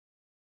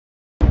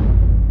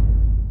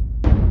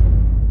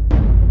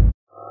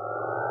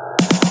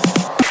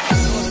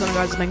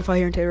guys, it's Magnifyy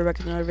here, and today we're back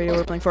to another video.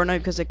 We're playing Fortnite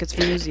because it gets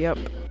views, yep.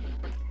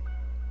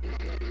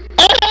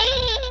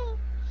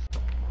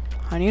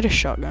 I need a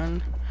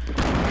shotgun.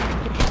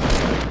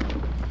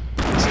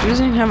 This dude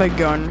doesn't even have a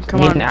gun.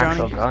 Come on, an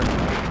actual Johnny. gun.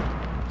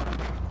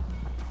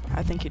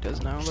 I think he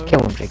does now, though. Kill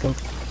him, Jacob.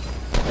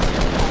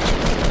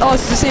 Oh,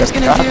 it's the same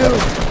skin as you!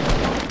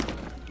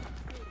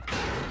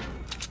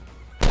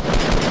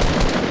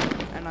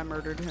 And I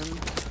murdered him.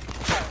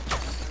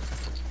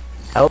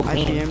 Help I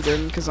me. DM'd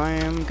him because I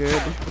am good.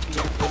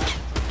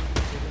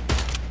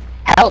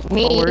 Help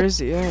me! Oh, where is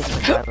he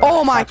at?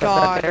 Oh my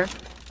god!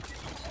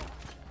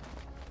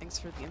 Thanks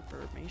for the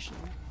information.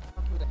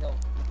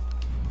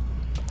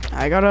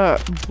 I got a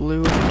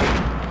blue.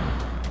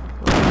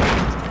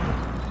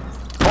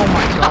 Oh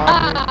my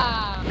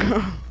god.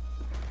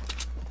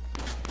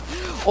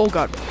 Oh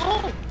god.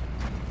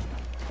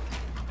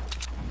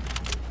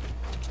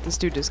 This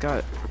dude just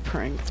got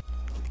pranked.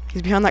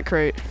 He's behind that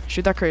crate.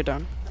 Shoot that crate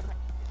down.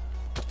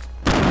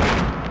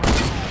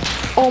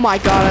 Oh my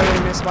god, I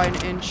really missed by an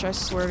inch. I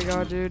swear to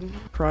god, dude.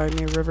 Probably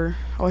near river.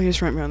 Oh, he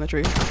just right behind the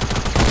tree.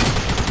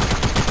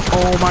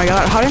 Oh my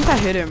god, how didn't that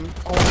hit him?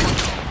 Oh my god.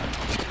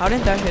 How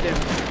didn't that hit him?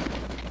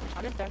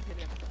 How didn't that hit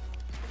him?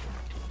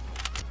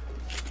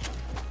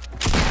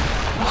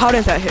 How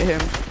didn't that hit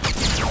him?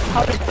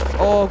 How did that?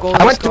 Oh,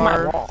 golden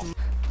star.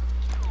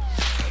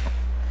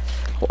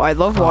 Well, I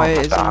love why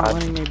it isn't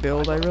letting me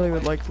build. I really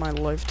would like my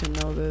life to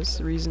know this.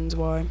 Reasons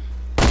why.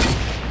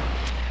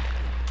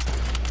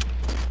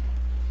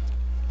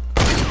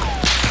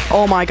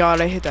 Oh my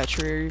god, I hit that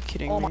tree. Are you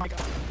kidding me? Oh my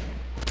god.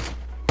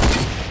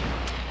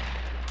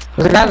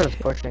 There's a guy that was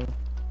pushing.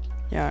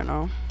 Yeah, I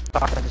know.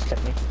 Aqua just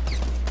hit me.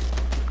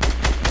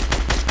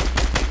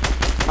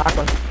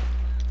 Aqua.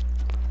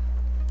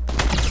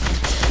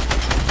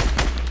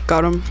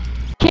 Got him.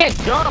 Can't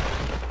jump!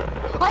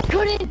 I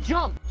couldn't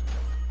jump!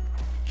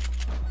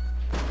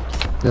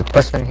 There's a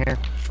person here.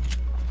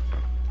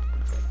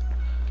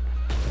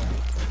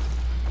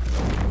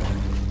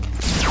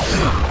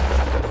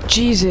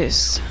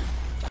 Jesus.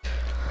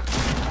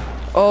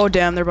 Oh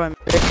damn, they're by me.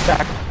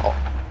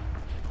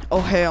 Oh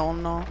hell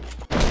no.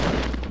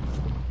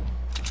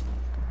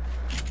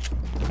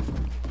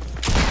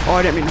 Oh,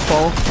 I didn't mean to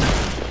fall.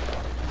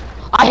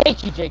 I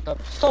hate you, Jacob,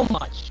 so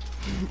much.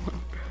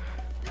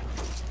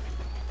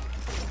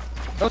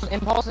 Those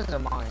impulses are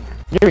mine.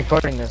 You're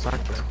recording this,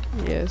 aren't you?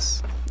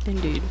 Yes,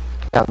 indeed.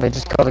 Yeah, they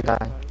just killed a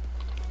guy.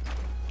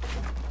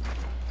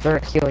 They're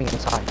healing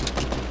inside.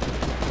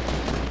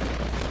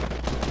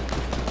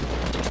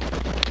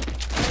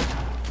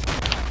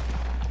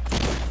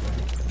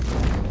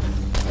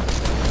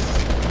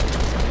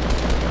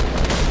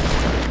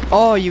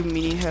 Oh, you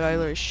meathead, I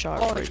literally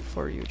shot right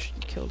before you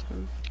killed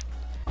him.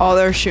 Oh,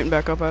 they're shooting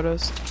back up at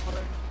us.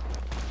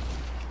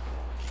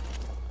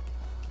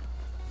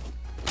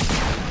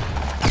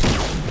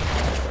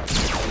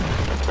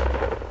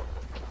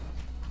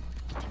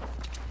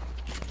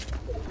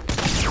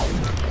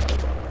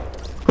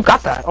 Who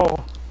got that? Oh.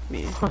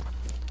 Me.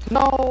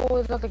 No,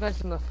 there's other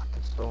guys in the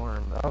fucking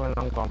storm. Oh, and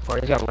I'm going for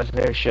it. He's got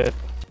legendary shit.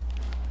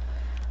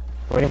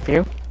 Waiting for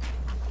you?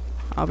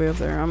 I'll be up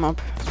there, I'm up.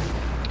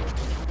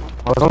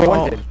 Oh, there's only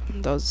one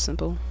dude. That was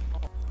simple.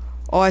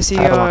 Oh, I see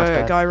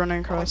a guy running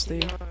across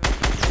the...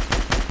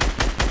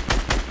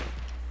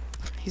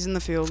 He's in the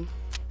field.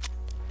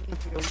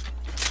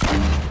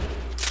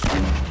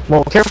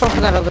 Well, careful for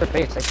that other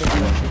base. I think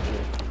he'll shoot you.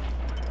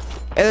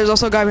 Hey, there's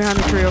also a guy behind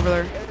the tree over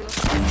there.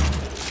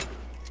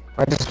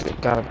 I just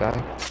got a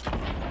guy.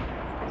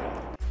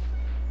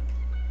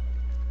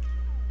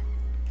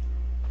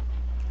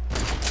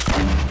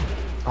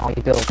 Oh,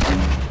 he built.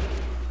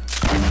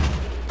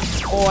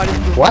 Oh, I just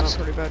blew him up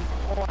pretty bad.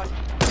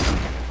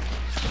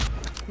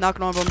 Knocked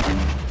one of them.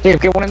 Dude,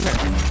 get one in there.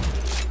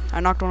 I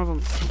knocked one of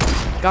them.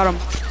 Got him.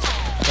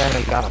 Yeah,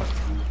 you got him.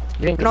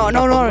 You didn't get No, both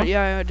of them?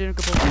 yeah, I didn't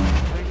get both of them. I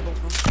didn't get both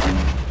of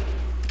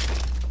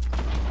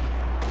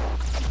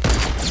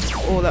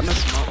them. Oh, that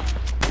messed him up.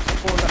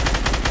 Oh,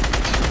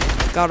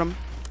 that. Got him.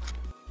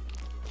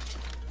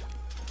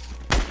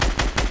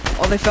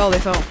 Oh, they fell.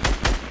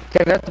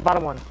 Okay, that's the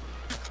bottom one.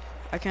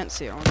 I can't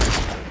see it.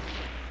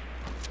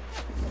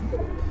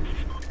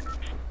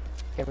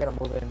 Okay, we gotta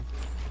move in.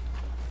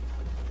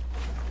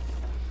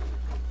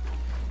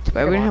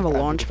 Wait, we didn't have a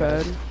launch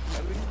pad.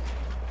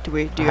 Do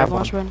you have a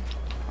launch pad?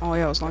 Oh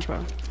yeah, it was launch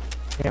pad.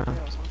 Yeah.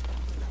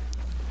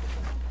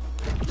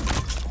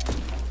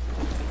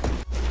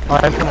 Oh, I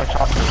have too much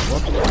options.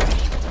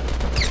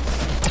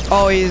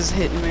 Oh, he's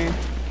hitting me.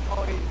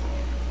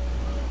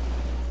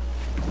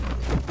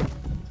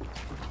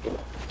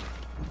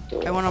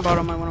 I went about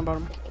him.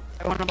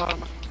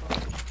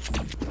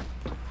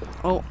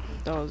 Oh,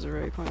 that was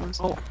really pointless.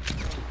 Oh.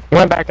 He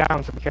went back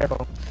down, so be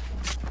careful.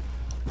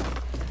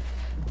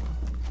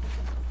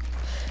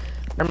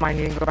 Never mind,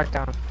 you didn't go back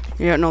down.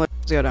 Yeah, no,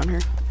 there's a guy down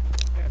here.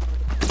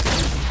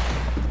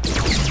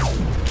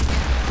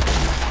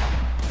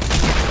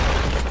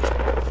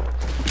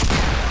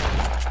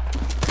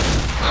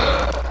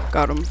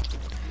 Got him.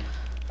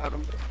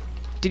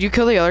 Did you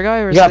kill the other guy,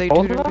 or is they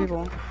two different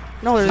people?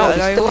 No, there's No, that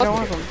he's guy. still I up got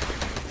one of here. them.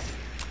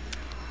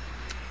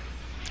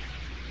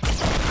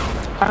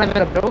 I'm in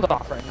a build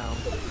off right now.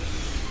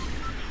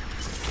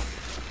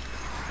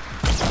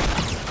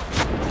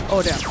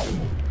 Oh damn.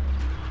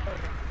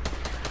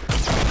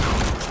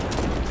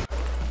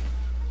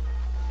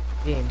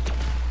 Game.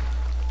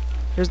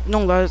 There's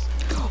no guys.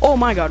 Oh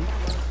my god.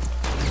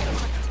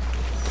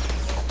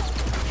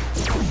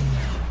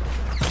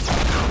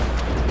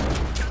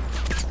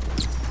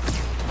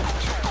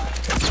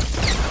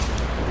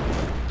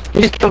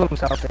 He just killed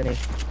himself, didn't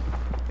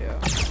he? Yeah.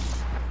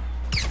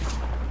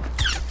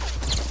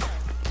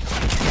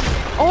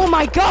 Oh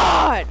my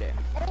god!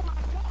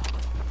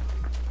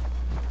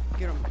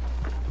 Get him.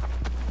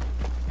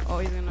 Oh,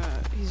 he's gonna.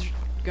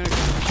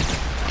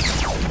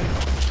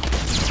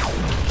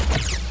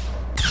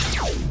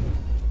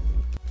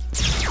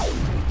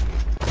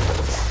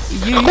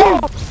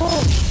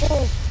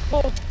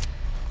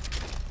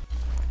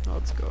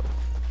 Let's go.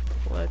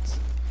 Let's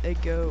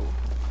go.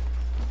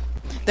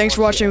 Thanks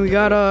for watching. We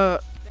got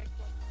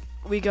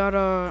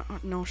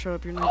no, shut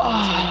up, you're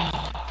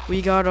not.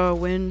 We got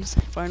wins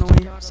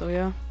finally. So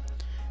yeah.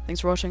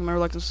 Thanks for watching. Remember,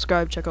 like and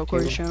subscribe. Check out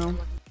Cory's channel.